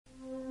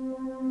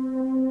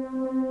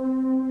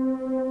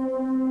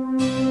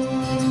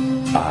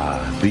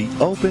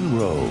open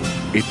road.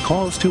 It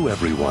calls to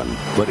everyone,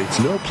 but it's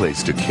no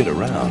place to kid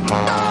around.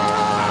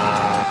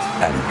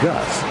 And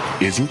Gus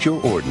isn't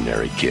your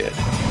ordinary kid.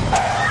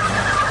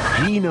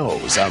 He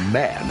knows a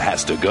man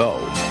has to go.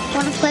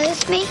 Want to play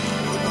with me?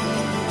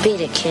 Beat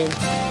it, kid.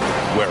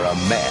 Where a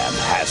man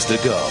has to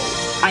go.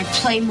 I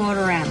play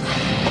Motorama.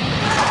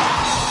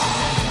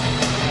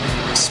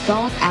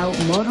 Spelled out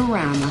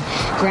Motorama.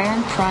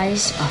 Grand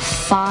prize of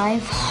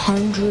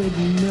 $500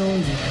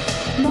 million.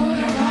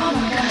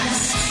 Motorama,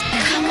 Gus.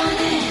 Come on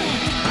in.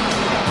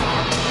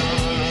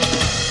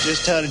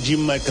 Just how did you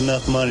make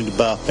enough money to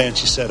buy a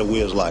fancy set of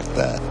wheels like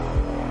that?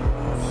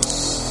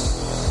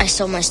 I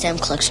sold my stamp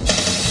collection.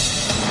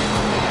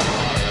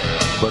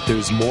 But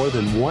there's more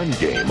than one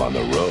game on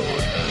the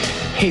road.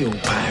 Hey,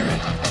 old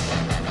pirate.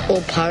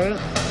 Old pirate?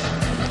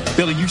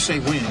 Billy, you say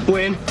win.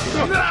 Win?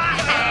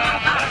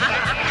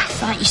 I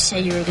thought you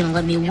said you were going to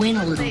let me win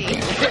a little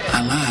bit.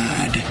 I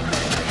lied.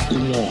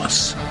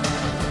 Loss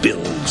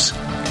builds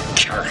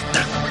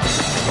character.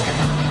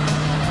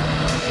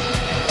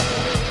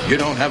 You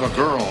don't have a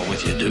girl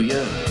with you, do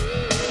you?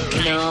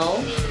 No.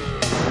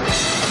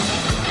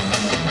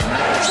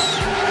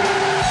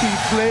 He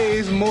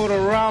plays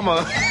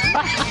Motorama.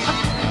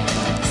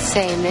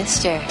 Say,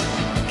 mister,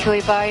 can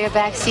we borrow your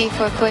back seat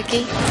for a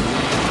quickie?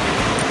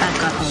 I've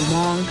got a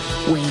long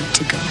way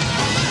to go.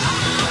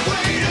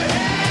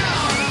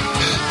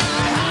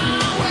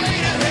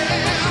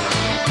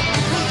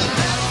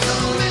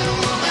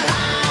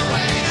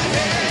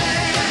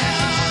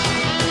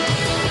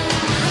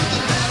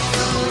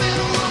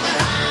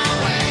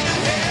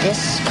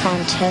 This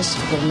contest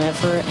will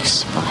never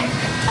expire.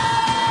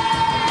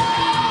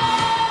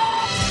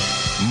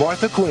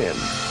 Martha Quinn,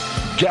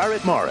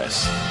 Garrett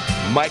Morris,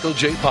 Michael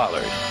J.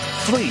 Pollard,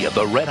 Flea of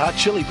the Red Hot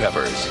Chili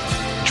Peppers,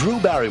 Drew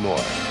Barrymore,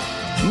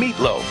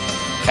 Meatloaf,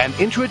 and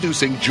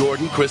introducing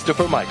Jordan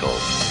Christopher Michael.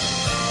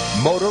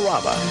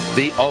 Motorama,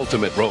 the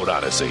ultimate road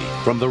odyssey,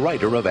 from the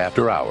writer of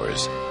After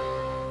Hours.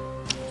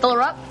 Fill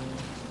her up?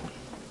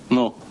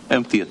 No,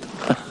 empty it.